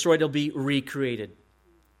it be destroyed, it'll be recreated.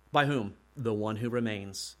 By whom? The one who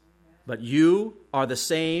remains. But you are the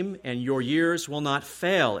same, and your years will not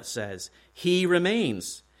fail, it says. He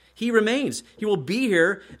remains. He remains. He will be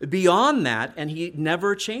here beyond that, and he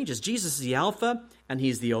never changes. Jesus is the Alpha, and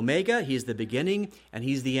he's the Omega. He's the beginning, and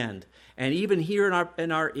he's the end. And even here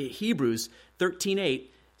in our Hebrews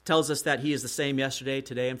 13:8 tells us that he is the same yesterday,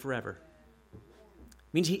 today, and forever.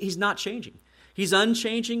 means he's not changing. He's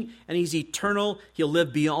unchanging, and he's eternal. He'll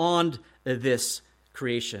live beyond this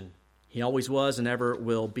creation. He always was and ever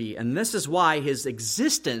will be. And this is why his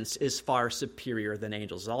existence is far superior than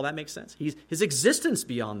angels. Does all that make sense? His existence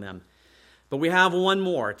beyond them. But we have one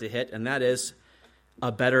more to hit, and that is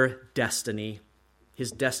a better destiny.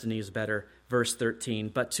 His destiny is better. Verse 13,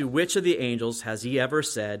 but to which of the angels has he ever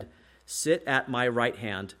said, sit at my right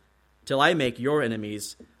hand till I make your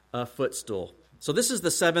enemies a footstool? So this is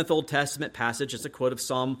the seventh Old Testament passage. It's a quote of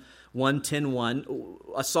Psalm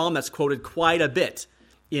 110:1, a psalm that's quoted quite a bit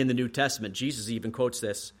in the New Testament. Jesus even quotes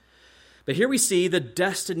this. But here we see the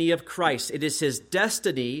destiny of Christ. It is his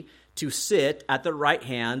destiny to sit at the right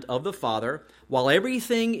hand of the Father while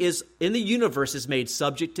everything is in the universe is made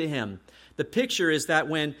subject to him. The picture is that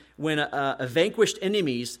when vanquished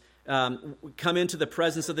enemies come into the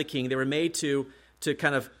presence of the king, they were made to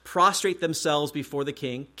kind of prostrate themselves before the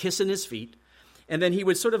king, kissing his feet, and then he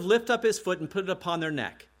would sort of lift up his foot and put it upon their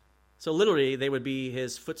neck. So literally, they would be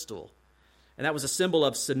his footstool. And that was a symbol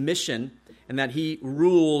of submission and that he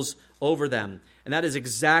rules over them. And that is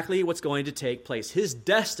exactly what's going to take place. His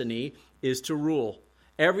destiny is to rule.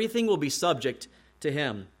 Everything will be subject to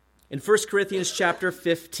him. In 1 Corinthians chapter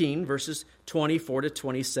 15, verses 24 to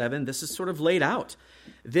 27, this is sort of laid out.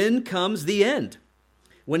 Then comes the end,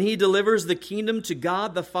 when he delivers the kingdom to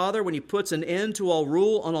God the Father, when he puts an end to all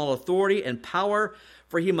rule and all authority and power,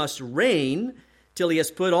 for he must reign till he has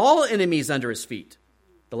put all enemies under his feet.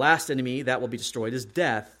 The last enemy that will be destroyed is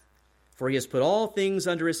death, for he has put all things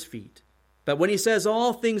under his feet. But when he says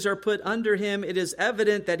all things are put under him, it is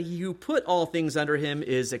evident that he who put all things under him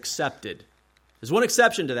is accepted. There's one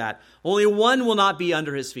exception to that. Only one will not be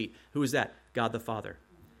under his feet. Who is that? God the Father.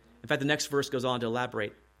 In fact, the next verse goes on to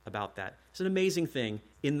elaborate about that. It's an amazing thing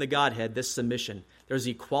in the Godhead, this submission. There's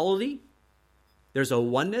equality, there's a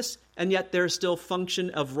oneness, and yet there's still function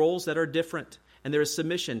of roles that are different. And there is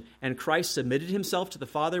submission. And Christ submitted himself to the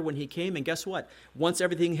Father when he came. And guess what? Once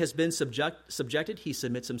everything has been subjected, he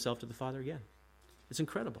submits himself to the Father again. It's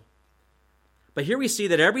incredible. But here we see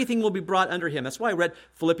that everything will be brought under him. That's why I read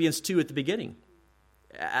Philippians 2 at the beginning.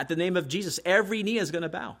 At the name of Jesus, every knee is going to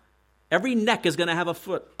bow. Every neck is going to have a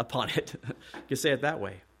foot upon it. You can say it that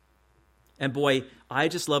way. And boy, I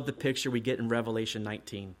just love the picture we get in Revelation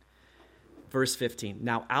 19. Verse 15,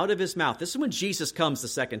 now out of his mouth, this is when Jesus comes the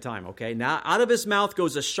second time, okay? Now out of his mouth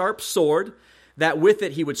goes a sharp sword, that with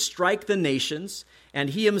it he would strike the nations, and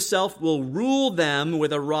he himself will rule them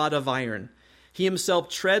with a rod of iron. He himself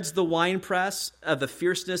treads the winepress of the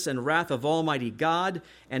fierceness and wrath of Almighty God,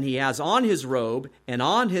 and he has on his robe and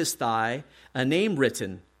on his thigh a name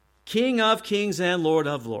written, King of Kings and Lord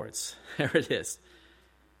of Lords. There it is.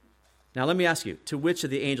 Now let me ask you, to which of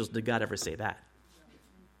the angels did God ever say that?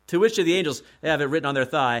 To which of the angels they have it written on their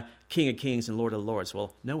thigh, King of Kings and Lord of Lords?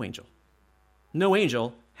 Well, no angel. No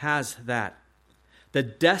angel has that. The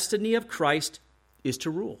destiny of Christ is to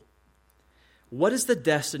rule. What is the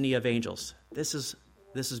destiny of angels? This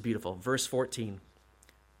is beautiful. Verse 14.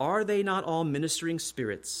 Are they not all ministering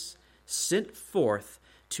spirits sent forth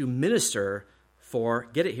to minister for,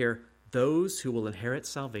 get it here, those who will inherit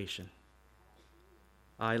salvation?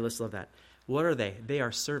 I just love that. What are they? They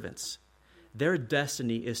are servants. Their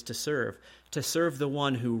destiny is to serve the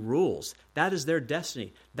one who rules. That is their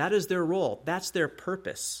destiny. That is their role. That's their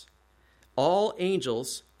purpose. All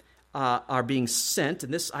angels are being sent,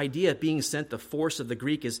 and this idea of being sent, the force of the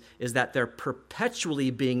Greek is that they're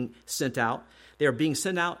perpetually being sent out. They are being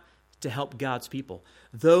sent out to help God's people.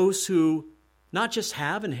 Those who not just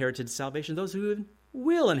have inherited salvation, those who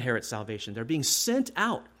will inherit salvation. They're being sent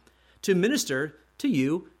out to minister to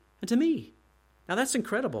you and to me. Now that's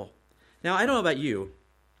incredible. Now, I don't know about you,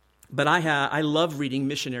 but I love reading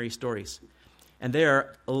missionary stories. And there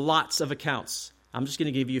are lots of accounts. I'm just going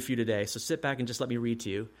to give you a few today, so sit back and just let me read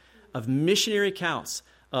to you, of missionary accounts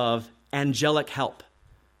of angelic help.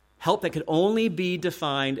 Help that could only be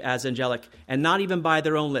defined as angelic, and not even by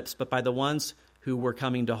their own lips, but by the ones who were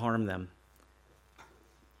coming to harm them.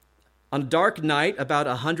 On a dark night, about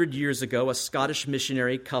 100 years ago, a Scottish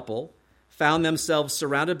missionary couple found themselves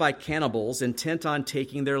surrounded by cannibals intent on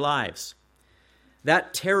taking their lives.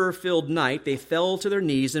 That terror-filled night, they fell to their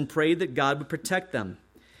knees and prayed that God would protect them.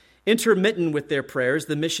 Intermittent with their prayers,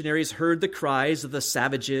 the missionaries heard the cries of the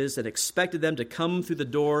savages and expected them to come through the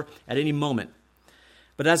door at any moment.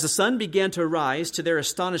 But as the sun began to rise, to their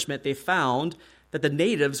astonishment, they found that the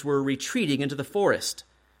natives were retreating into the forest.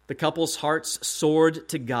 The couple's hearts soared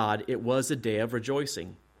to God. It was a day of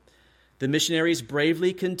rejoicing. The missionaries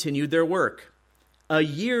bravely continued their work. A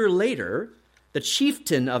year later, the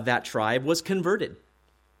chieftain of that tribe was converted.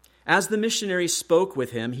 As the missionary spoke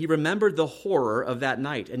with him, he remembered the horror of that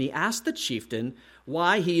night, and he asked the chieftain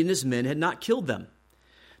why he and his men had not killed them.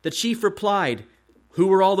 The chief replied, "Who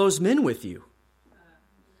were all those men with you?"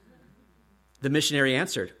 The missionary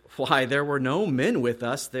answered, "Why, there were no men with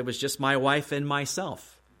us. There was just my wife and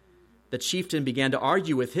myself." The chieftain began to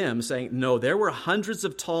argue with him, saying, "No, there were hundreds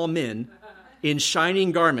of tall men in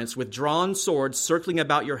shining garments with drawn swords circling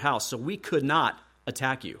about your house, so we could not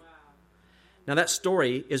attack you." Now, that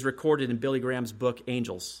story is recorded in Billy Graham's book,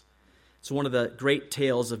 Angels. It's one of the great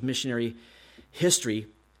tales of missionary history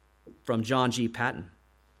from John G. Paton.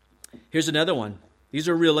 Here's another one. These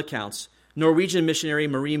are real accounts. Norwegian missionary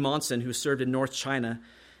Marie Monsen, who served in North China,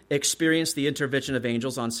 experienced the intervention of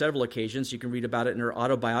angels on several occasions. You can read about it in her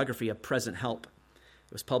autobiography, A Present Help.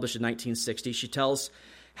 It was published in 1960. She tells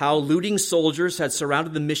how looting soldiers had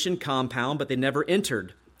surrounded the mission compound, but they never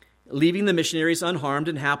entered, leaving the missionaries unharmed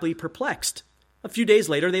and happily perplexed. A few days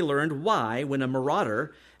later, they learned why when a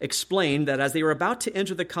marauder explained that as they were about to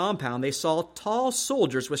enter the compound, they saw tall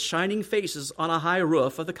soldiers with shining faces on a high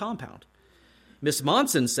roof of the compound. Miss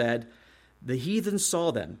Monson said, "The heathen saw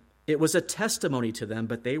them. It was a testimony to them,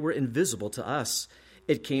 but they were invisible to us.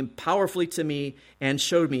 It came powerfully to me and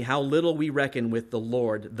showed me how little we reckon with the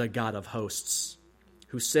Lord, the God of hosts,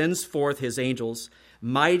 who sends forth his angels,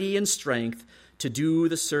 mighty in strength, to do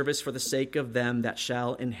the service for the sake of them that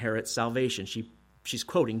shall inherit salvation." She's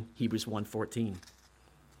quoting Hebrews 1:14.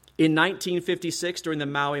 In 1956, during the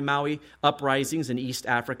Maui Maui uprisings in East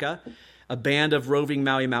Africa, a band of roving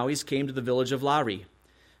Maui Mauis came to the village of Lari,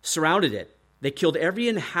 surrounded it. They killed every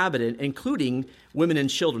inhabitant, including women and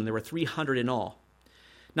children. There were 300 in all.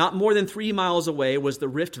 Not more than 3 miles away was the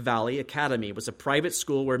Rift Valley Academy. It was a private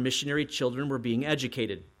school where missionary children were being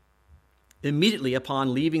educated. Immediately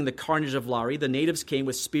upon leaving the carnage of Lari, the natives came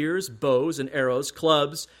with spears, bows and arrows,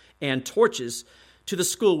 clubs, and torches to the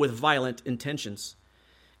school with violent intentions.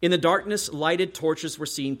 In the darkness, lighted torches were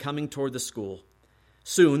seen coming toward the school.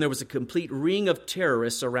 Soon there was a complete ring of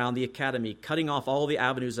terrorists around the academy, cutting off all the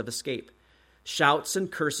avenues of escape. Shouts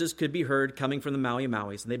and curses could be heard coming from the Maui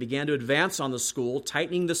Mauis, and they began to advance on the school,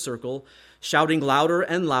 tightening the circle, shouting louder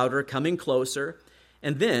and louder, coming closer,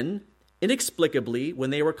 and then, inexplicably,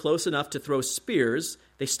 when they were close enough to throw spears,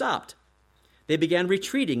 they stopped. They began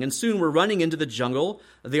retreating and soon were running into the jungle.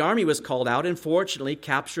 The army was called out and fortunately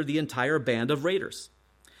captured the entire band of raiders.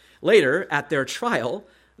 Later, at their trial,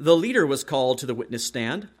 the leader was called to the witness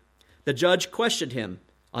stand. The judge questioned him.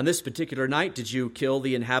 "On this particular night, did you kill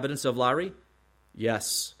the inhabitants of Lari?"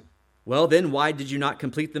 "Yes." "Well, then why did you not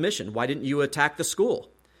complete the mission? Why didn't you attack the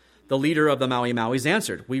school?" The leader of the Maui Mauis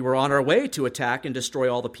answered, "We were on our way to attack and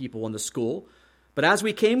destroy all the people in the school. But as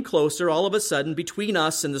we came closer, all of a sudden, between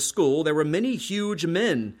us and the school, there were many huge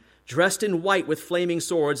men dressed in white with flaming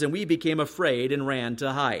swords, and we became afraid and ran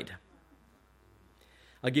to hide."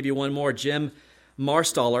 I'll give you one more. Jim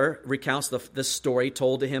Marstaller recounts this story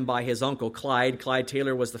told to him by his uncle, Clyde. Clyde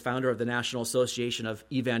Taylor was the founder of the National Association of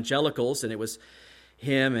Evangelicals, and it was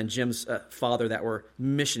him and Jim's father that were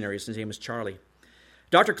missionaries. His name was Charlie.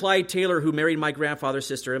 Dr. Clyde Taylor, who married my grandfather's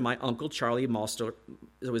sister, and my uncle, Charlie Marstaller,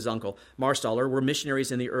 were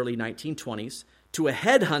missionaries in the early 1920s to a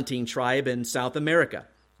headhunting tribe in South America.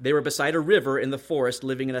 They were beside a river in the forest,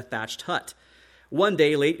 living in a thatched hut. One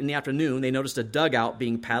day, late in the afternoon, they noticed a dugout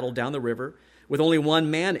being paddled down the river with only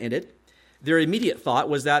one man in it. Their immediate thought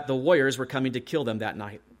was that the warriors were coming to kill them that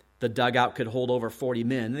night. The dugout could hold over 40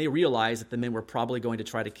 men, and they realized that the men were probably going to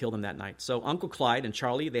try to kill them that night. So Uncle Clyde and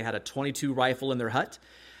Charlie, they had a .22 rifle in their hut.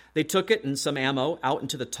 They took it and some ammo out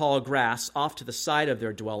into the tall grass off to the side of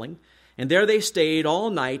their dwelling, and there they stayed all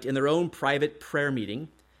night in their own private prayer meeting,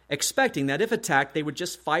 expecting that if attacked, they would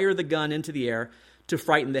just fire the gun into the air to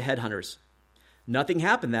frighten the headhunters. Nothing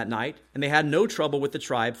happened that night, and they had no trouble with the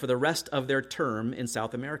tribe for the rest of their term in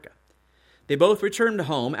South America. They both returned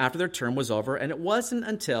home after their term was over, and it wasn't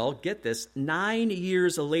until, get this, 9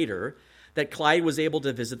 years later that Clyde was able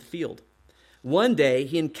to visit the field. One day,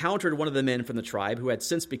 he encountered one of the men from the tribe who had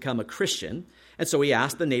since become a Christian, and so he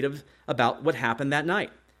asked the native about what happened that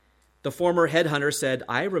night. The former headhunter said,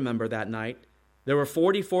 "I remember that night. There were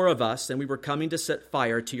 44 of us, and we were coming to set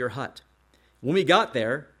fire to your hut. When we got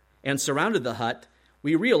there and surrounded the hut,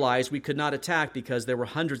 we realized we could not attack because there were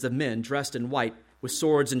hundreds of men dressed in white with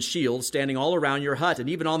swords and shields standing all around your hut and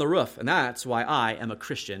even on the roof, and that's why I am a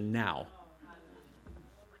Christian now."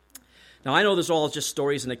 Now, I know there's all just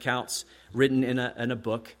stories and accounts written in a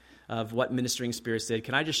book of what ministering spirits did.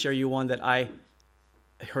 Can I just share you one that I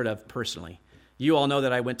heard of personally? You all know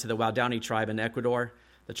that I went to the Waodani tribe in Ecuador,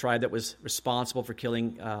 the tribe that was responsible for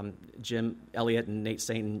killing Jim Elliott and Nate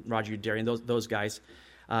Saint and Roger Darian, those guys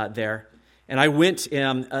there. And I went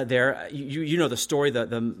there. You know the story.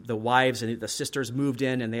 The wives and the sisters moved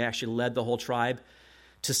in, and they actually led the whole tribe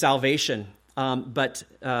to salvation. But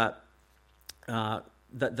the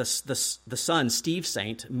son, Steve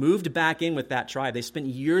Saint, moved back in with that tribe. They spent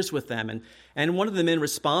years with them, and one of the men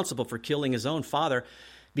responsible for killing his own father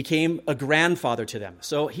became a grandfather to them.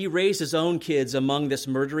 So he raised his own kids among this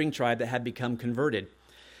murdering tribe that had become converted.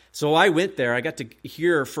 So I went there. I got to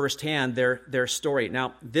hear firsthand their story.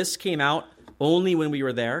 Now, this came out only when we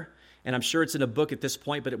were there, and I'm sure it's in a book at this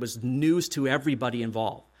point, but it was news to everybody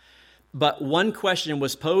involved. But one question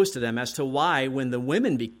was posed to them as to why, when the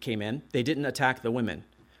women came in, they didn't attack the women.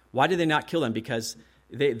 Why did they not kill them? Because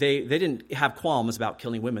they didn't have qualms about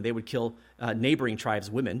killing women. They would kill neighboring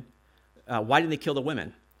tribes' women. Why didn't they kill the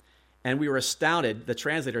women? And we were astounded. The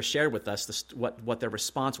translator shared with us what their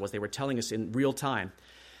response was. They were telling us in real time.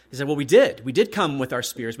 He said, well, we did. We did come with our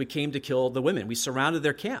spears. We came to kill the women. We surrounded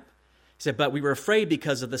their camp. He said, but we were afraid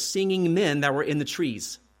because of the singing men that were in the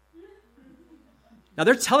trees. Now,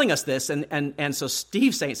 they're telling us this, and so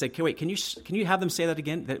Steve said, okay, wait, can you have them say that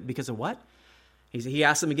again? Because of what? He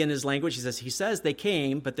asked them again in his language. He says they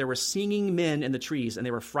came, but there were singing men in the trees, and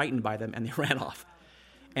they were frightened by them, and they ran off.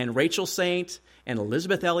 And Rachel Saint and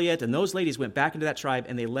Elizabeth Elliot and those ladies went back into that tribe,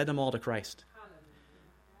 and they led them all to Christ.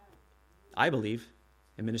 I believe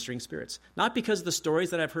in ministering spirits. Not because of the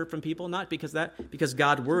stories that I've heard from people, not because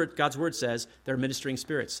God's word says they're ministering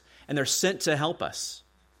spirits, and they're sent to help us.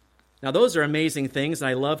 Now, those are amazing things, and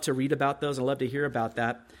I love to read about those. I love to hear about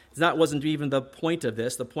that. That wasn't even the point of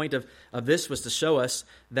this. The point of this was to show us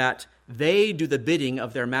that they do the bidding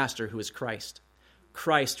of their master, who is Christ.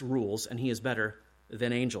 Christ rules, and he is better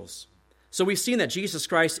than angels. So we've seen that Jesus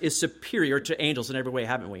Christ is superior to angels in every way,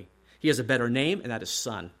 haven't we? He has a better name, and that is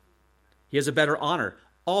Son. He has a better honor.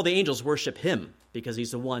 All the angels worship him because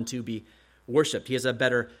he's the one to be worshipped. He has a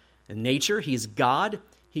better nature. He's God.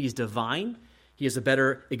 He's divine. He has a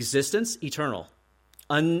better existence, eternal,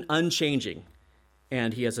 unchanging.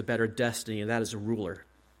 And he has a better destiny, and that is a ruler.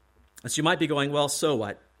 And so you might be going, well, so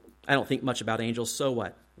what? I don't think much about angels. So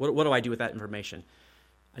what? What do I do with that information?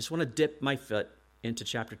 I just want to dip my foot into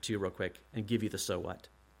chapter 2 real quick and give you the so what.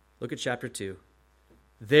 Look at chapter 2.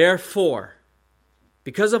 Therefore,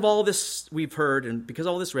 because of all this we've heard and because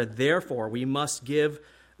of all this read, therefore we must give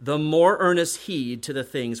the more earnest heed to the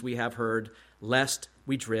things we have heard, lest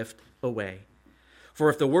we drift away. For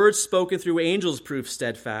if the words spoken through angels prove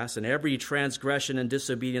steadfast, and every transgression and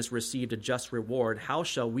disobedience received a just reward, how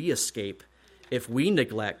shall we escape if we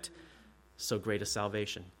neglect so great a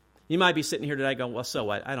salvation? You might be sitting here today going, well, so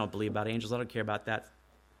what? I don't believe about angels. I don't care about that.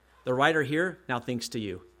 The writer here now thinks to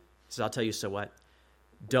you. He says, I'll tell you so what.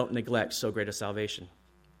 Don't neglect so great a salvation.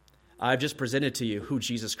 I've just presented to you who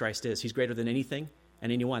Jesus Christ is. He's greater than anything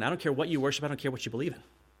and anyone. I don't care what you worship. I don't care what you believe in.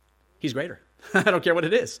 He's greater. I don't care what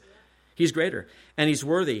it is. He's greater, and he's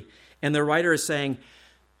worthy. And the writer is saying,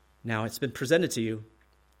 now it's been presented to you.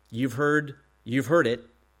 You've heard it.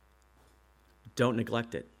 Don't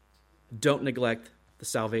neglect it. Don't neglect the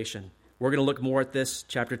salvation. We're going to look more at this,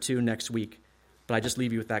 chapter 2, next week. But I just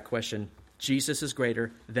leave you with that question. Jesus is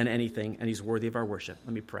greater than anything, and he's worthy of our worship.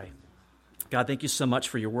 Let me pray. God, thank you so much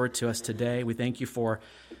for your word to us today. We thank you for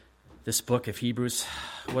this book of Hebrews.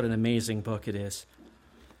 What an amazing book it is.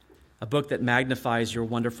 A book that magnifies your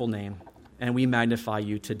wonderful name, and we magnify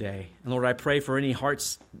you today. And Lord, I pray for any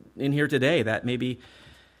hearts in here today that maybe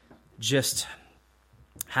just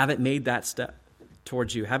haven't made that step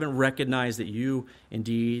towards you, haven't recognized that you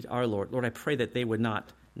indeed are Lord. Lord, I pray that they would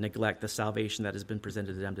not neglect the salvation that has been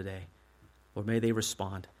presented to them today. Lord, may they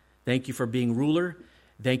respond. Thank you for being ruler.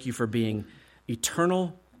 Thank you for being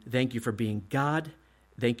eternal. Thank you for being God.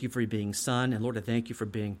 Thank you for being Son. And Lord, I thank you for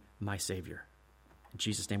being my Savior. In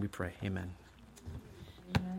Jesus' name we pray. Amen.